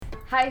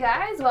Hi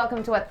guys,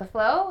 welcome to What the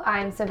Flow.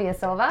 I'm Sophia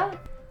Silva.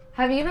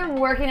 Have you been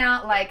working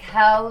out like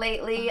hell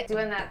lately?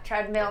 Doing that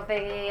treadmill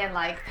thingy and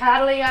like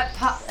pedaling up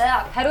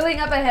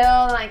a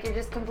hill and like you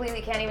just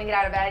completely can't even get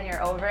out of bed and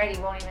you're over it.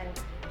 You won't even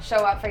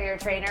show up for your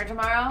trainer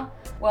tomorrow?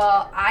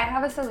 Well, I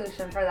have a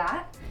solution for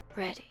that.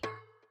 Ready.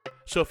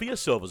 Sophia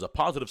Silva is a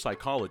positive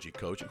psychology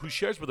coach who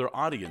shares with her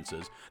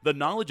audiences the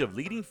knowledge of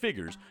leading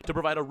figures to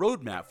provide a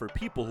roadmap for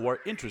people who are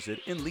interested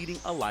in leading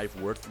a life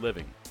worth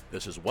living.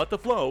 This is What the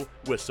Flow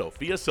with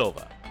Sophia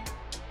Silva.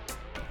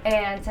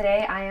 And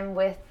today I am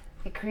with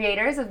the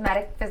creators of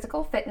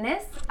Metaphysical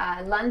Fitness,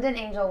 London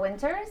Angel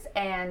Winters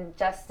and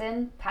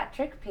Justin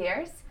Patrick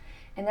Pierce.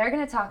 And they're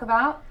going to talk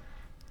about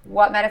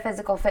what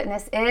Metaphysical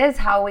Fitness is,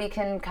 how we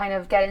can kind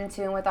of get in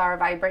tune with our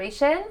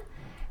vibration,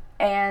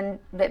 and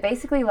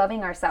basically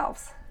loving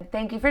ourselves.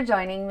 Thank you for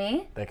joining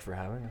me. Thank you for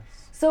having us.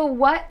 So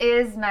what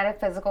is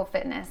Metaphysical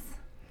Fitness?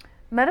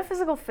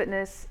 Metaphysical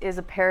fitness is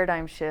a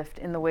paradigm shift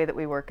in the way that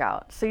we work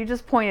out. So you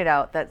just pointed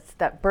out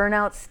that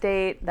burnout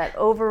state, that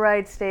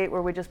override state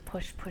where we just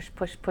push.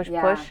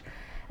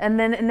 And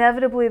then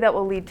inevitably that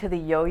will lead to the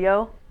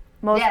yo-yo.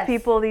 Most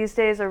people these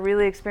days are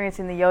really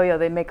experiencing the yo-yo.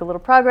 They make a little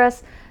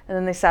progress and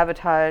then they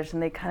sabotage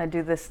and they kind of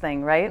do this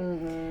thing, right?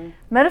 Mm-hmm.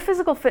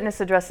 Metaphysical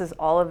fitness addresses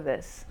all of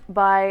this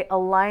by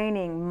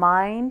aligning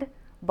mind,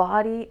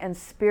 body, and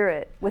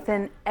spirit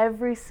within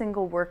every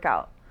single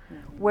workout,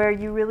 where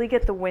you really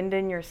get the wind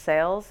in your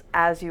sails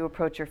as you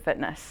approach your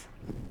fitness.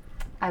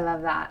 I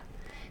love that.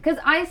 Because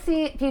I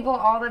see people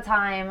all the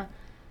time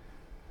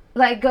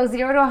like go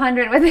 0 to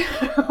 100 with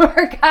their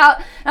workout.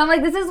 And I'm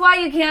like, this is why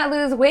you can't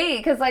lose weight.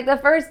 Because like the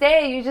first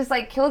day you just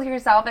like killed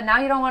yourself and now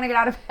you don't want to get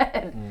out of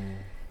bed.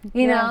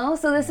 You know?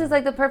 So this is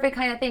like the perfect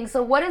kind of thing.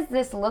 So what does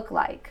this look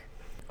like?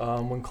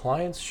 When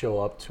clients show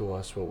up to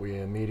us, what we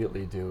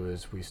immediately do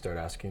is we start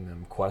asking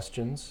them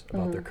questions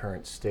about their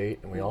current state,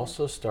 and we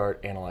also start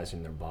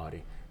analyzing their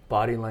body.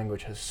 Body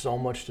language has so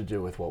much to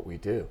do with what we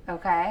do.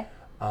 Okay.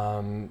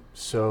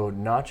 So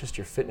not just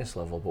your fitness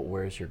level, but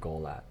where's your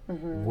goal at?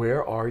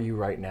 Where are you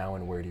right now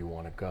and where do you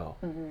want to go?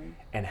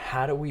 And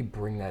how do we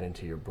bring that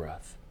into your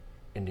breath,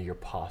 into your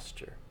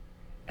posture?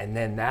 And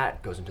then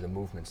that goes into the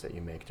movements that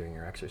you make during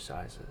your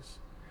exercises.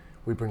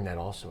 We bring that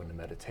also into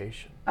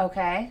meditation.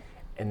 Okay.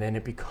 And then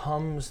it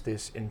becomes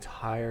this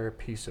entire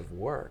piece of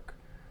work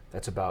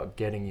that's about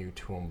getting you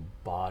to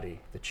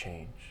embody the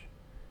change.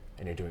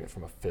 And you're doing it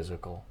from a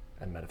physical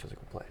and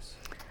metaphysical place.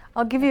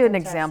 I'll give you an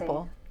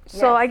example.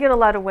 So I get a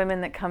lot of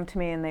women that come to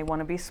me and they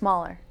want to be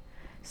smaller.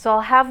 So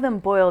I'll have them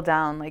boil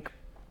down, like,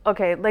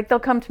 okay, like they'll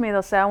come to me,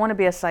 they'll say, I want to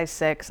be a size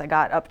 6. I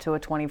got up to a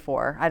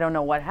 24. I don't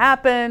know what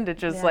happened. It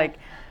just like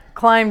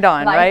climbed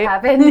on, Life right?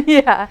 happened.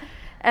 Yeah.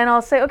 And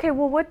I'll say, okay,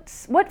 well,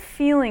 what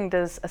feeling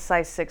does a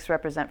size 6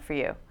 represent for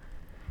you?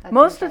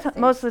 Most of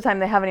the time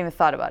they haven't even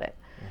thought about it.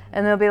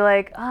 And they'll be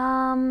like,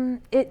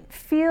 it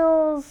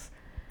feels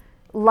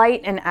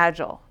light and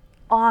agile.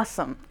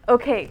 Awesome.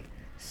 Okay,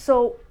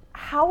 so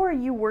how are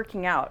you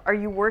working out? Are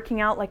you working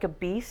out like a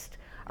beast?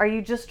 Are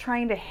you just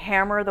trying to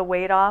hammer the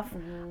weight off?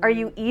 Are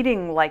you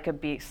eating like a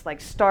beast, like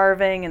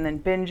starving and then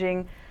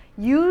binging?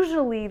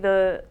 Usually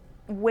the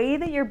way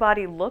that your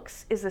body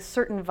looks is a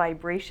certain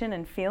vibration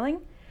and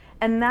feeling,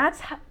 and that's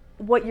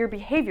what your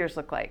behaviors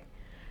look like.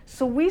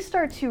 So we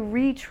start to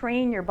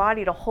retrain your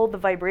body to hold the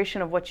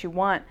vibration of what you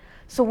want.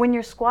 So when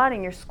you're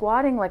squatting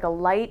like a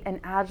light and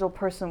agile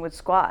person would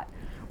squat.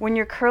 When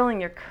you're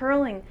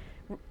curling,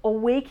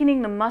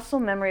 awakening the muscle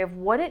memory of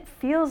what it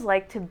feels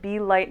like to be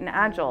light and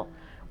agile.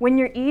 When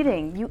you're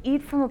eating, you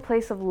eat from a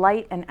place of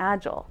light and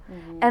agile.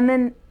 And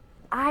then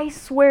I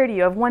swear to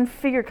you, I've won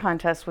figure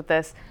contests with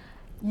this,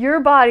 your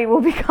body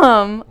will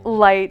become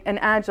light and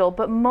agile,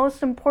 but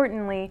most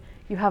importantly,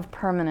 you have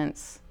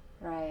permanence.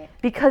 Right.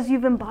 Because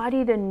you've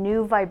embodied a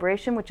new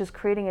vibration, which is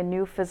creating a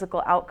new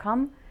physical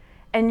outcome,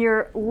 and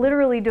you're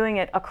literally doing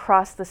it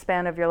across the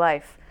span of your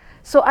life.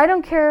 So I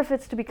don't care if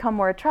it's to become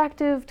more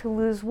attractive, to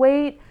lose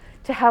weight,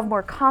 to have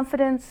more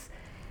confidence.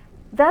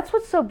 That's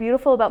what's so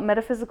beautiful about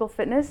metaphysical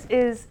fitness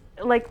is,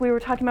 like we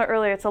were talking about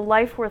earlier, it's a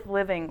life worth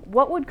living.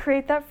 What would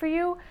create that for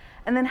you?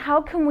 And then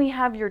how can we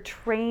have your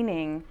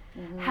training,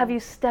 have you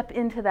step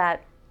into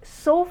that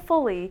so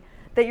fully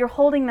that you're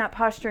holding that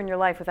posture in your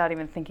life without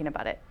even thinking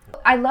about it?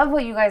 I love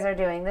what you guys are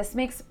doing. This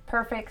makes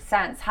perfect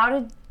sense. How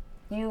did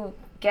you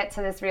get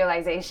to this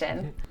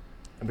realization?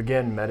 I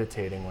began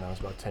meditating when I was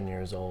about 10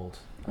 years old,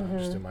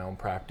 just in my own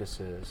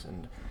practices,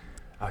 and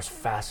I was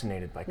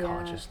fascinated by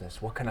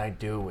consciousness. What can I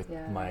do with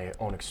my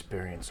own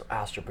experience? So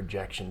astral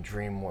projection,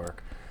 dream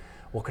work.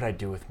 What could I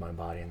do with my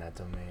body in that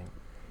domain?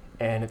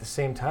 And at the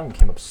same time, I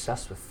became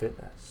obsessed with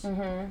fitness.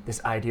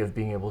 This idea of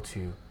being able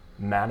to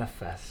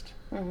manifest.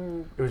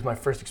 It was my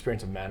first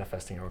experience of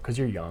manifesting, because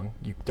you're young,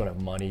 you don't have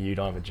money, you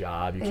don't have a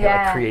job, you can't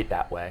like, create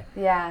that way.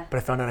 But I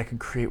found out I could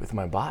create with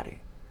my body.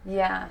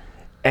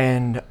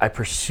 And I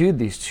pursued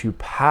these two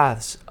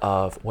paths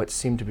of what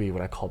seemed to be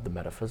what I called the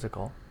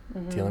metaphysical,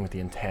 dealing with the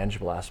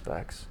intangible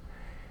aspects,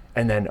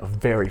 and then a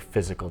very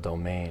physical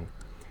domain.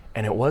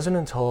 And it wasn't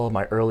until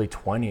my early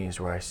 20s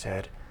where I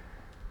said,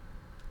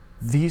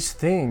 these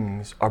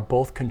things are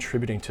both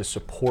contributing to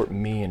support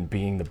me in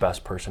being the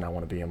best person I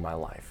want to be in my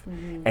life.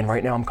 And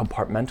right now I'm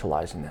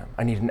compartmentalizing them.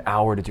 I need an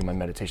hour to do my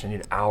meditation. I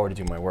need an hour to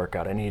do my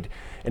workout. I need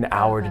an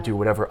hour to do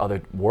whatever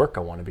other work I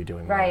want to be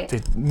doing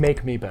to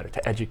make me better,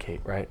 to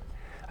educate, right?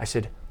 I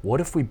said, what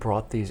if we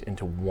brought these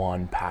into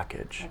one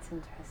package? That's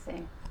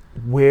interesting.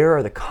 Where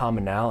are the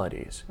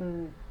commonalities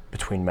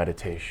between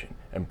meditation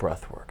and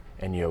breath work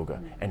and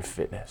yoga and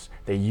fitness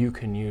that you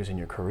can use in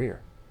your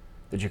career,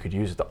 that you could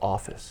use at the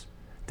office,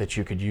 that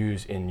you could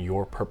use in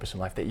your purpose in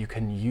life, that you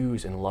can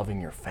use in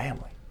loving your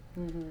family,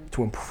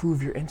 to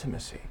improve your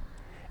intimacy?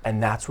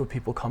 And that's what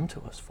people come to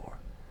us for.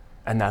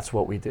 And that's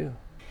what we do.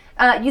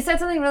 You said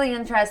something really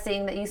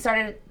interesting, that you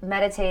started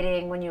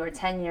meditating when you were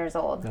 10 years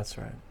old. That's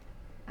right.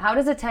 How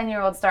does a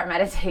 10-year-old start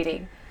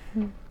meditating?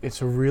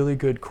 It's a really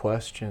good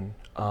question.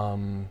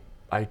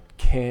 I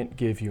can't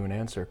give you an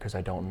answer because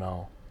I don't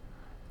know.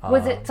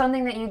 Was it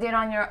something that you did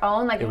on your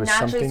own? Like you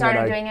naturally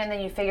started doing it and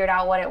then you figured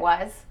out what it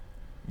was?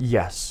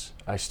 Yes.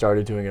 I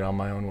started doing it on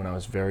my own when I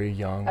was very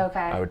young. Okay.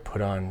 I would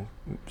put on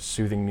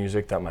soothing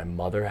music that my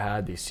mother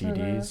had, these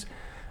CDs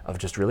of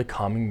just really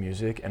calming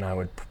music, and I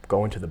would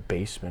go into the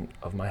basement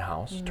of my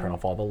house, turn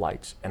off all the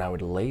lights, and I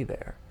would lay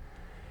there.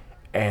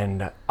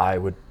 And I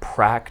would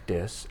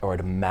practice, or I'd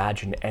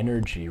imagine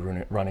energy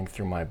running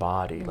through my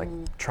body, like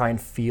try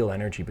and feel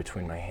energy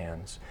between my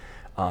hands.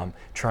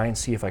 Try and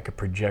see if I could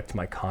project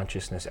my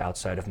consciousness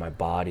outside of my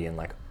body and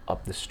like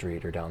up the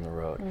street or down the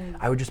road.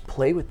 I would just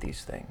play with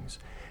these things.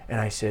 And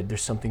I said,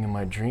 there's something in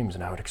my dreams,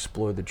 and I would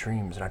explore the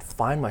dreams, and I'd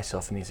find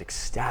myself in these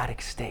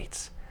ecstatic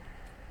states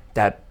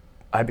that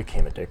I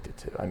became addicted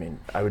to. I mean,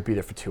 I would be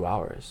there for 2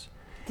 hours.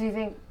 Do you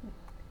think...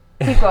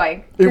 Keep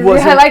going.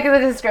 I like the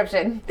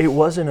description. It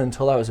wasn't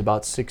until I was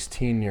about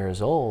 16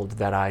 years old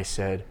that I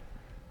said,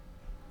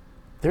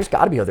 there's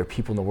got to be other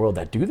people in the world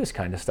that do this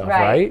kind of stuff,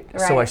 right?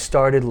 So I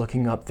started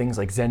looking up things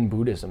like Zen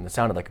Buddhism. It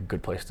sounded like a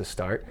good place to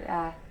start.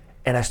 Yeah.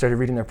 And I started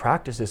reading their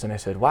practices, and I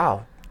said,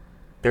 wow,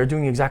 they're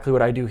doing exactly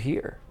what I do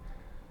here.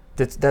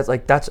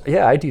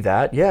 Yeah, I do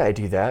that. Yeah, I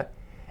do that.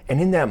 And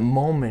in that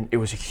moment, it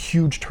was a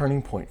huge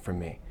turning point for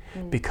me,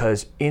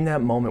 because in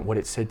that moment, what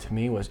it said to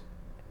me was,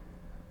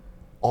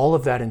 all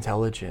of that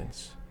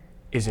intelligence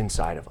is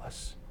inside of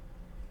us.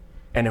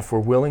 And if we're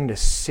willing to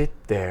sit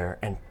there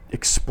and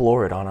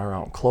explore it on our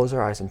own, close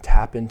our eyes and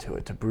tap into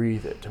it, to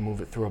breathe it, to move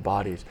it through our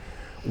bodies,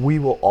 we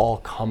will all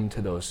come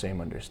to those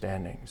same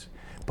understandings.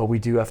 But we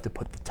do have to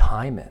put the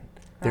time in.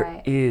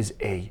 There is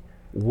a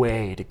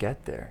way to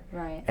get there.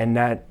 Right. And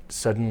that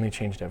suddenly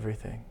changed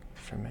everything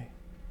for me.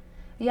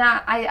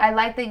 Yeah, I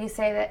like that you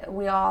say that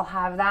we all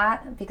have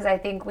that, because I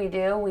think we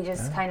do. We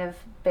just kind of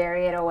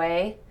bury it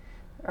away,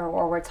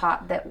 or we're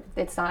taught that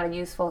it's not a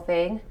useful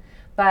thing.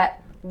 But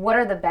what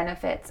are the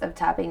benefits of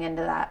tapping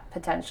into that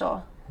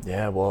potential?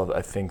 Yeah, well,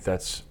 I think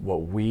that's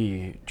what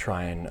we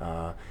try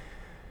and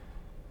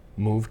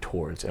move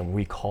towards, and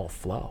we call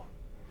flow.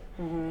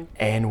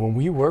 And when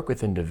we work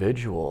with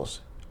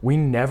individuals, we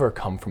never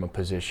come from a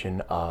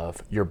position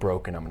of, you're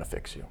broken, I'm going to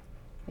fix you.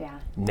 Yeah.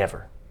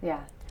 Never.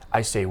 Yeah.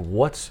 I say,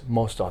 what's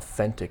most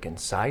authentic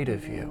inside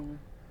of you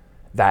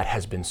that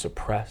has been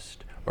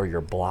suppressed, or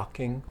you're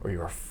blocking, or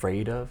you're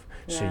afraid of?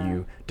 So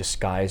you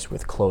disguise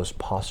with closed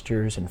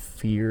postures and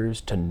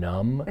fears to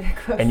numb,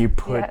 and you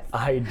put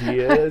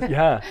ideas.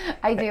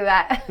 I do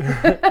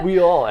that. We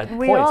all at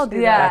points. all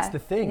do that. That's the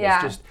thing.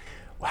 It's just,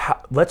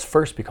 let's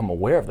first become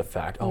aware of the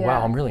fact,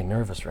 wow, I'm really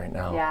nervous right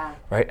now.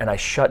 Right? And I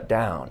shut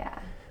down.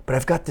 But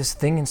I've got this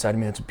thing inside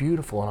of me that's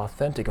beautiful and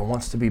authentic and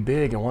wants to be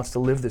big and wants to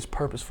live this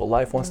purposeful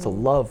life, wants to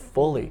love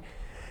fully.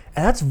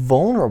 And that's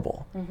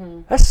vulnerable.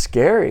 That's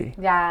scary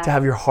to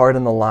have your heart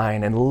on the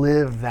line and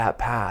live that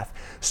path.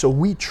 So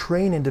we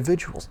train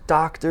individuals,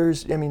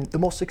 doctors, I mean, the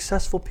most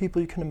successful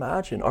people you can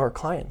imagine are our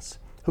clients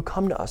who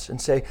come to us and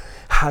say,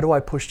 how do I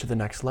push to the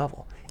next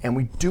level? And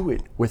we do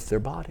it with their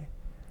body.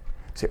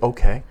 Say,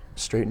 okay,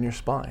 straighten your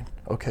spine.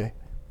 Okay,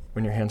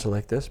 when your hands are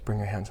like this, bring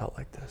your hands out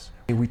like this.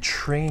 We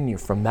train you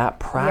from that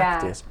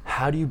practice.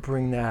 How do you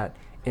bring that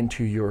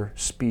into your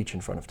speech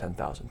in front of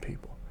 10,000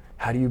 people?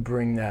 How do you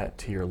bring that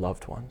to your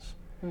loved ones?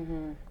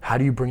 How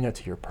do you bring that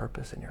to your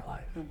purpose in your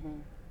life?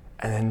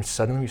 And then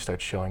suddenly we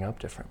start showing up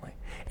differently.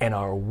 And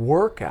our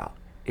workout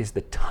is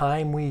the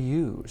time we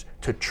use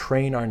to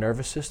train our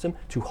nervous system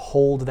to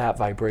hold that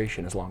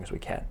vibration as long as we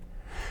can.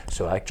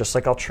 So just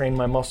like I'll train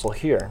my muscle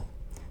here,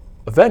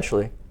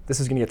 eventually this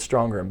is going to get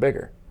stronger and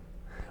bigger.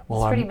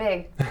 Well, it's pretty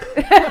big.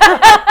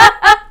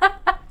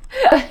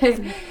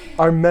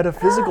 Our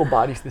metaphysical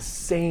body's the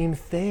same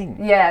thing.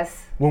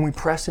 Yes. When we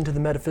press into the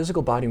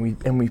metaphysical body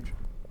and we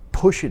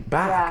push it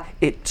back,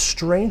 it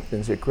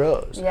strengthens, it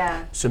grows.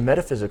 Yeah. So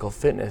metaphysical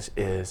fitness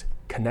is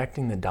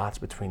connecting the dots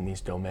between these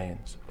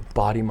domains,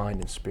 body, mind,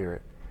 and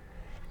spirit,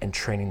 and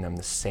training them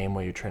the same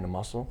way you train a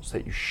muscle, so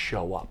that you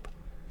show up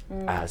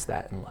as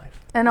that in life.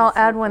 And I'll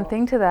add one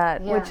thing to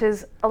that, which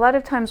is a lot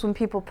of times when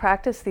people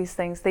practice these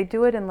things, they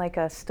do it in like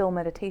a still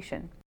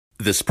meditation.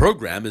 This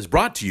program is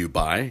brought to you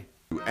by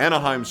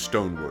Anaheim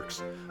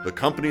Stoneworks, the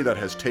company that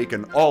has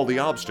taken all the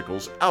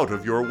obstacles out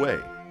of your way.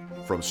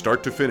 From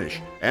start to finish,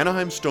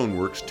 Anaheim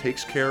Stoneworks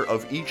takes care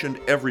of each and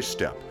every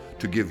step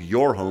to give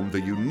your home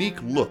the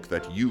unique look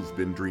that you've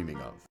been dreaming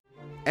of.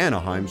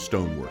 Anaheim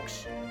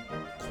Stoneworks.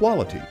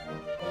 Quality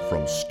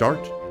from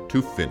start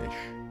to finish.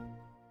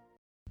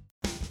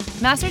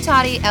 Master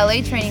Toddy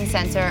LA Training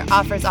Center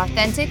offers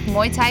authentic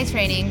Muay Thai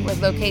training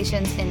with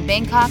locations in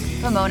Bangkok,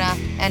 Pomona,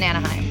 and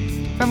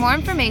Anaheim. For more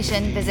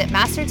information, visit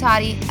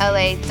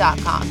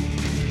mastertoddyla.com.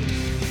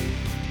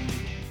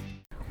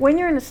 When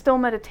you're in a still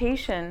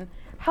meditation,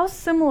 how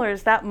similar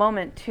is that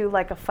moment to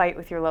like a fight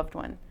with your loved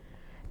one?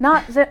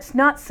 It's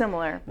not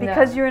similar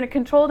because you're in a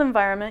controlled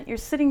environment, you're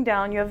sitting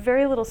down, you have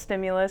very little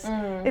stimulus.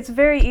 It's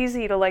very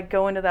easy to like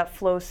go into that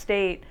flow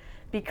state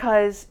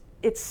because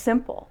it's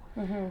simple.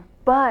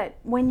 But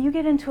when you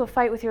get into a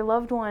fight with your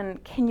loved one,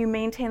 can you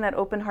maintain that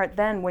open heart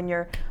then when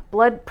your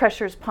blood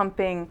pressure's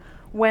pumping,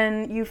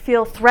 when you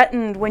feel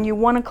threatened, when you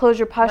want to close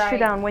your posture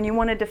down, when you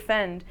want to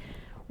defend?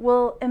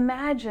 Well,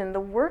 imagine the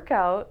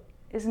workout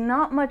is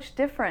not much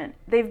different.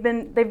 They've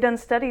done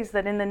studies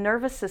that in the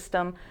nervous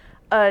system,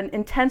 an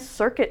intense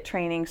circuit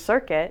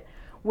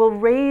will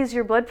raise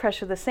your blood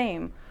pressure the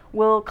same,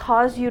 will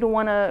cause you to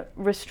want to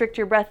restrict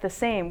your breath the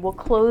same, will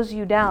close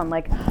you down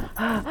like,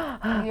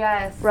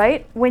 yes.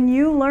 Right? When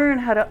you learn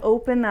how to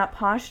open that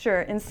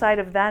posture inside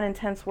of that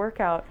intense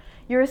workout,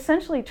 you're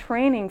essentially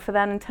training for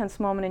that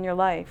intense moment in your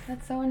life.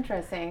 That's so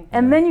interesting.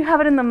 And then you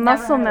have it in the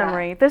muscle heard of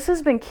memory. This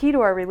has been key to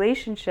our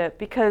relationship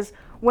because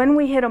when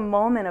we hit a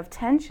moment of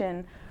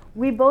tension,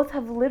 we both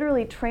have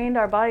literally trained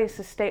our bodies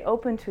to stay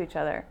open to each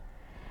other.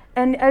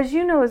 And as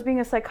you know, as being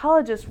a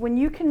psychologist, when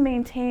you can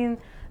maintain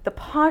the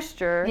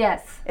posture,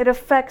 it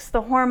affects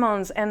the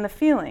hormones and the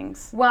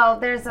feelings. Well,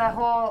 there's a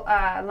whole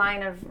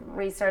line of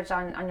research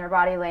on your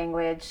body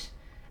language.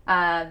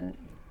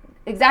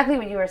 Exactly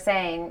what you were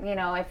saying. You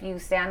know, if you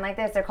stand like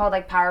this, they're called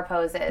like power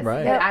poses.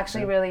 Right. It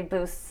actually really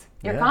boosts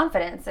your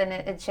confidence and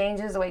it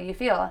changes the way you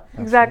feel.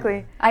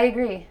 Exactly. I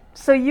agree.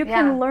 So you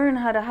can learn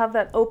how to have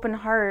that open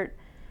heart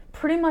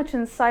pretty much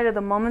inside of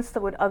the moments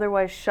that would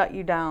otherwise shut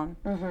you down.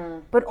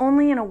 But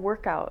only in a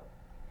workout.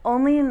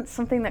 Only in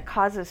something that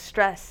causes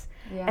stress.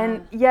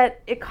 And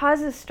yet it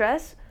causes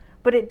stress,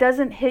 but it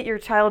doesn't hit your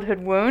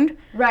childhood wound.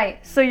 Right.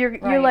 So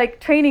you're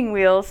like training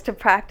wheels to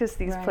practice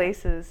these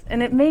places.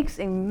 And it makes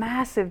a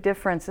massive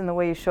difference in the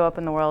way you show up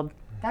in the world.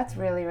 That's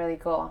really, really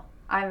cool.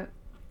 I'm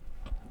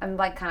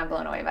like kind of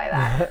blown away by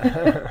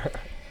that.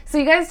 So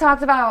you guys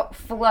talked about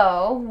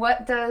flow.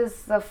 What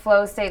does the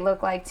flow state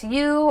look like to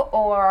you,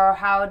 or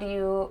how do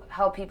you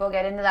help people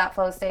get into that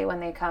flow state when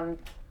they come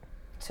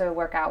to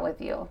work out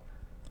with you?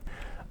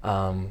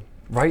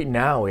 Right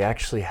now, we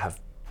actually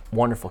have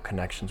wonderful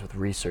connections with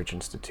research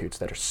institutes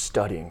that are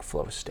studying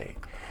flow state.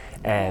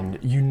 And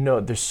you know,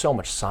 there's so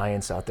much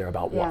science out there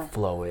about what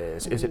flow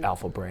is. Is it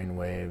alpha brain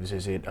waves?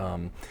 Is it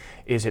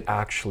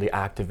actually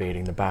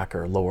activating the back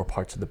or lower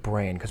parts of the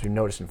brain? Because we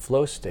notice in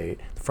flow state,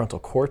 the frontal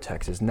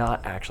cortex is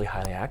not actually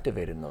highly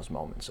activated in those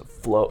moments of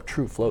flow,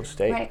 true flow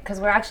state. Right, because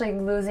we're actually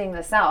losing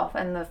the self,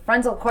 and the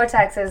frontal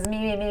cortex is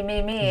me, and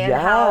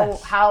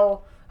Yes.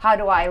 how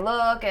do I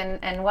look,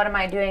 and what am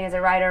I doing? Is it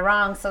right or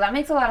wrong? So that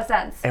makes a lot of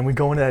sense. And we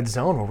go into that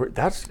zone where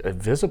that's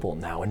visible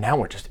now, and now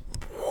we're just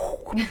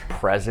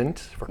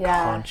present, we're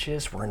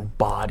conscious, we're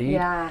embodied.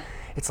 Yeah.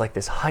 It's like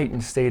this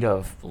heightened state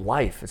of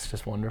life. It's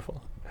just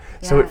wonderful.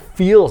 So it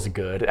feels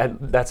good.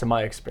 That's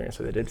my experience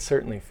with it. It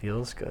certainly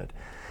feels good.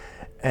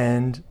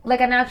 And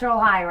like a natural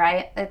high,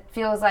 right? It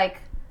feels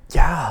like...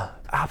 Yeah,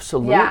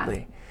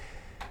 absolutely.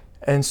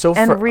 And so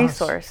and for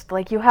resourced. us,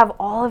 like you have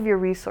all of your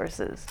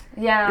resources.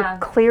 Yeah. You're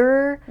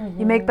clearer,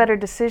 you make better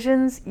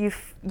decisions,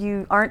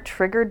 you aren't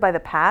triggered by the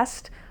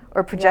past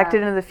or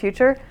projected into the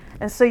future.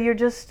 And so you're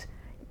just,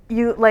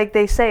 like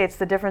they say, it's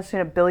the difference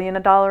between $1 billion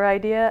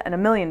idea and $1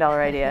 million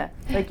idea.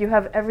 Like you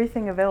have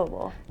everything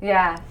available.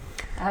 Yeah,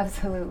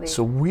 absolutely.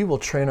 So we will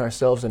train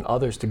ourselves and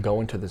others to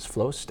go into this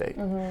flow state.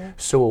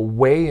 So a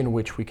way in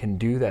which we can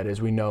do that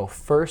is we know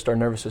first our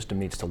nervous system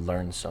needs to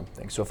learn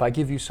something. So if I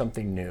give you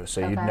something new,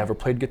 say you'd never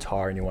played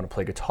guitar and you want to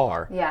play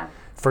guitar,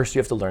 first you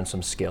have to learn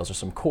some scales or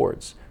some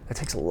chords. That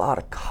takes a lot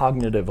of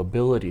cognitive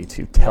ability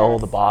to tell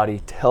the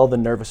body, tell the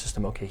nervous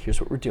system, okay, here's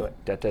what we're doing.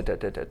 Da, da, da,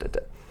 da, da, da, da.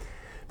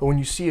 But when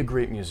you see a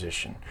great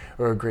musician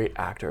or a great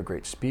actor, a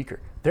great speaker,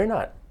 they're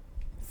not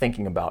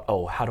thinking about,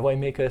 oh, how do I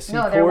make a C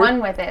chord? No, they're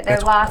one with it. They're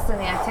lost in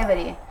the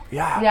activity.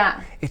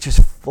 Yeah. It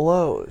just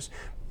flows.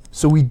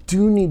 So we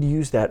do need to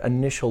use that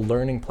initial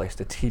learning place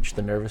to teach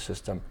the nervous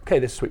system, okay,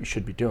 this is what you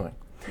should be doing.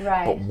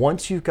 Right. But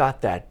once you've got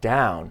that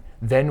down,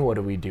 then what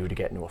do we do to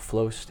get into a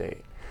flow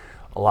state?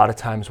 A lot of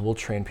times we'll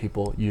train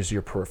people, use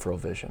your peripheral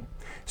vision.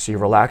 So you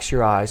relax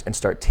your eyes and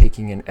start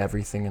taking in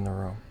everything in the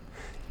room.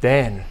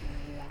 Then,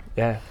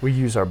 we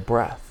use our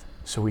breath.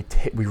 So we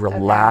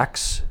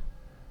relax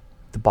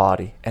the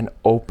body and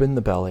open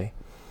the belly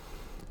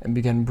and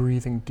begin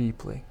breathing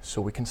deeply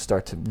so we can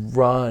start to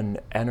run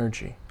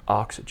energy,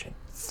 oxygen,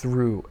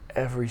 through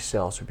every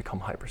cell so we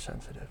become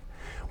hypersensitive.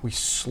 We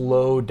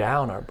slow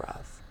down our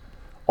breath.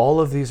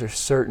 All of these are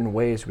certain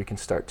ways we can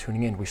start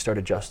tuning in. We start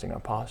adjusting our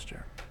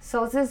posture.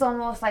 So this is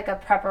almost like a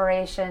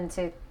preparation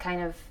to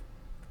kind of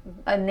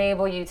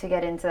enable you to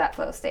get into that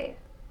flow state.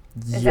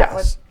 Is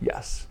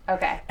yes.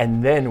 Okay.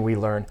 And then we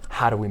learn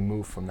how do we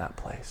move from that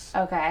place.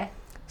 Okay.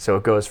 So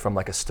it goes from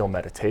like a still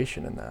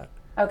meditation in that.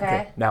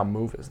 Okay. Now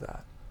move as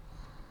that.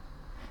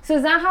 So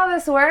is that how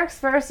this works?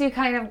 First you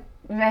kind of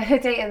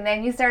meditate and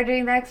then you start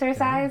doing the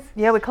exercise?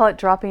 Yeah, we call it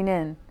dropping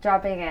in.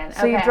 Dropping in.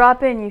 So you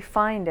drop in, you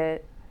find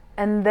it,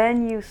 and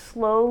then you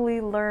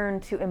slowly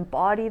learn to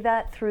embody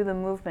that through the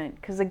movement.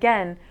 Because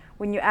again,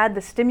 when you add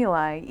the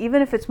stimuli,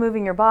 even if it's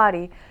moving your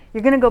body,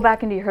 you're going to go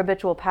back into your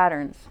habitual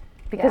patterns.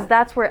 Because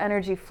that's where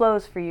energy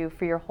flows for you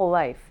for your whole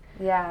life.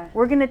 Yeah.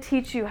 We're going to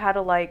teach you how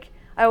to, like,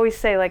 I always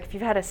say, like, if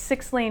you've had a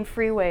 6-lane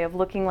freeway of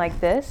looking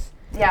like this,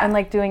 and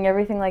like doing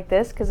everything like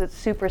this because it's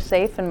super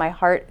safe and my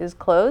heart is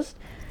closed.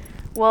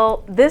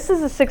 Well, this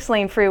is a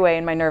 6-lane freeway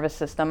in my nervous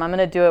system. I'm going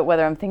to do it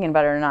whether I'm thinking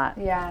about it or not.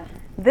 Yeah.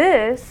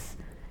 This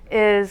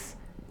is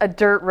a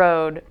dirt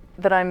road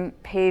that I'm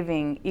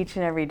paving each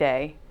and every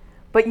day.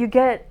 But you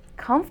get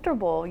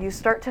comfortable. You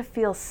start to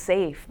feel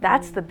safe.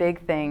 That's the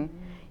big thing.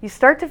 You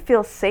start to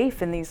feel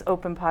safe in these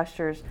open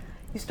postures.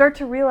 You start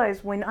to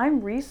realize when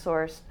I'm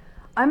resourced,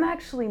 I'm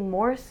actually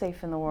more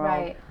safe in the world.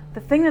 Right. The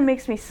thing that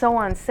makes me so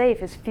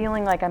unsafe is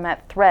feeling like I'm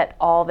at threat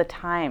all the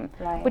time,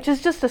 which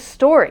is just a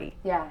story.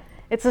 Yeah.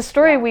 It's a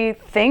story we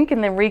think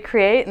and then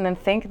recreate and then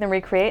think and then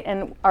recreate,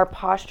 and our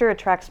posture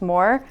attracts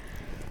more.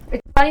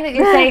 It's funny that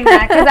you're saying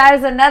that because that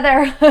is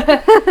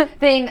another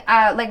thing,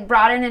 like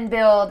broaden and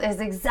build is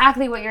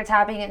exactly what you're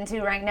tapping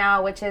into right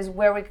now, which is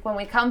where when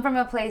we come from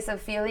a place of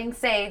feeling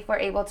safe, we're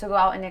able to go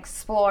out and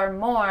explore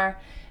more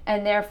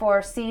and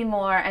therefore see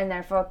more and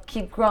therefore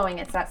keep growing.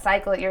 It's that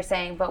cycle that you're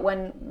saying. But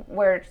when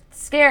we're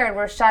scared,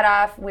 we're shut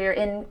off, we're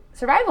in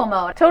survival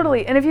mode.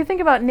 Totally. And if you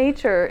think about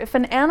nature, if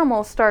an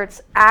animal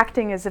starts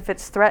acting as if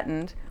it's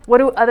threatened, what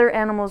do other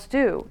animals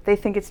do? They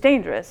think it's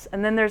dangerous.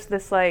 And then there's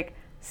this like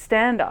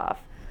standoff.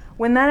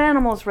 When that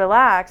animal's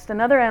relaxed,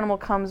 another animal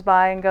comes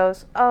by and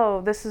goes,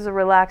 oh, this is a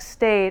relaxed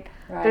state.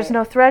 There's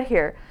no threat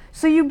here.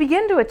 So you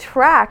begin to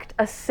attract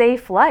a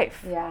safe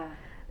life. Yeah.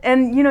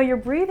 And you know, your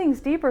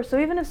breathing's deeper, so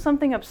even if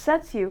something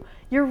upsets you,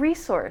 you're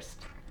resourced.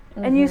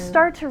 And you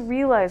start to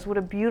realize what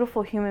a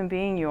beautiful human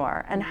being you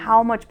are and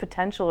how much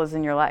potential is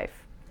in your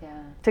life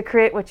to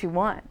create what you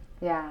want.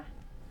 Yeah.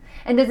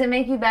 And does it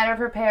make you better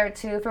prepared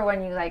too for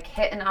when you like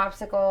hit an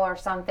obstacle or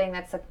something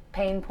that's a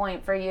pain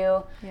point for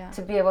you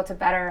to be able to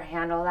better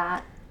handle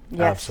that? Yes.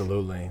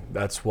 Absolutely.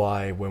 That's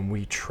why when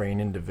we train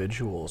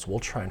individuals, we'll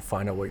try and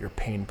find out what your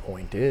pain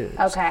point is.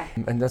 Okay.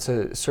 And that's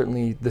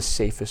certainly the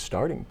safest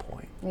starting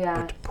point.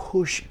 Yeah. But to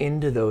push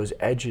into those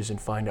edges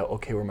and find out,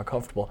 okay, where am I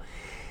comfortable?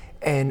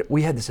 And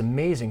we had this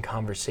amazing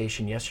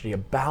conversation yesterday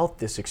about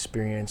this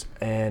experience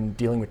and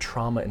dealing with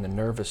trauma in the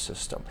nervous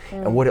system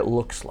and what it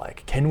looks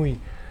like. Can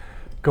we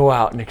go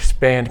out and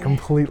expand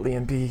completely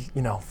and be,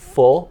 you know,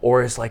 full?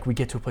 Or is like we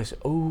get to a place,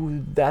 oh,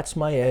 that's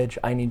my edge,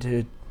 I need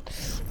to...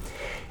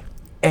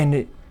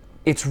 And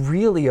it's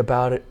really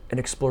about an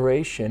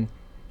exploration.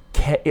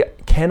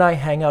 Can I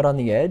hang out on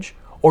the edge,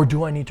 or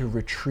do I need to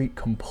retreat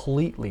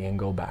completely and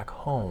go back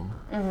home,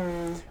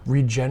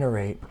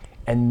 regenerate,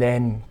 and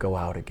then go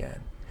out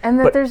again? And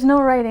that there's no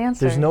right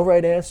answer. There's no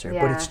right answer,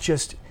 but it's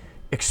just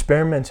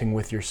experimenting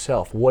with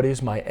yourself. What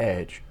is my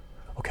edge?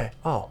 Okay,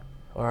 oh,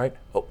 all right.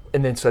 Oh,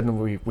 and then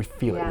suddenly we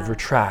feel it, we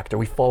retract, or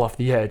we fall off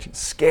the edge. It's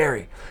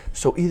scary.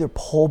 So either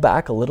pull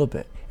back a little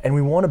bit, and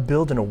we want to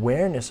build an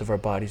awareness of our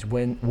bodies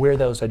where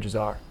those edges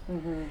are.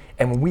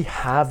 And when we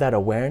have that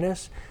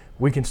awareness,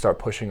 we can start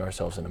pushing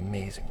ourselves in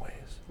amazing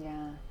ways.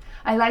 Yeah.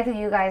 I like that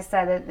you guys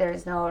said that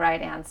there's no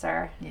right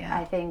answer. Yeah.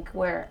 I think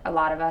where a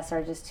lot of us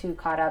are just too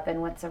caught up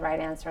in what's the right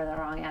answer or the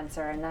wrong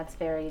answer, and that's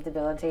very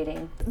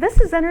debilitating. This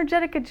is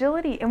energetic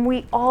agility, and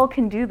we all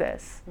can do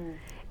this.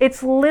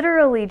 It's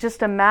literally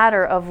just a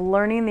matter of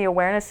learning the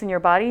awareness in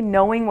your body,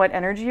 knowing what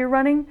energy you're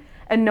running,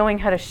 and knowing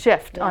how to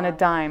shift on a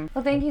dime.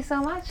 Well, thank you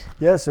so much.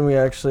 Yes, and we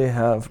actually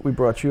we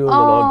brought you a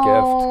little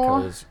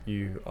gift because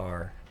you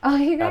are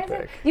you guys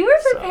epic. You were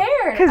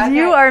prepared. Because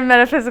you are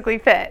metaphysically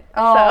fit.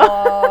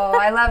 Oh,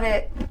 I love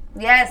it.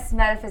 Yes,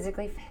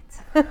 metaphysically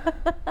fit.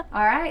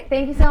 All right,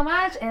 thank you so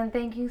much, and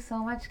thank you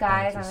so much,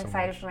 guys. I'm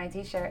excited for my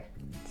t-shirt.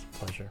 It's a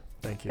pleasure.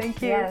 Thank you.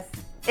 Thank you. Yes.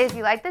 If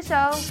you like the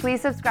show, please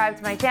subscribe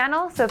to my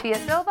channel, Sophia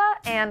Silva,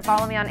 and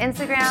follow me on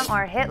Instagram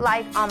or hit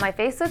like on my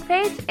Facebook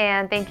page.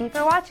 And thank you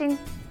for watching.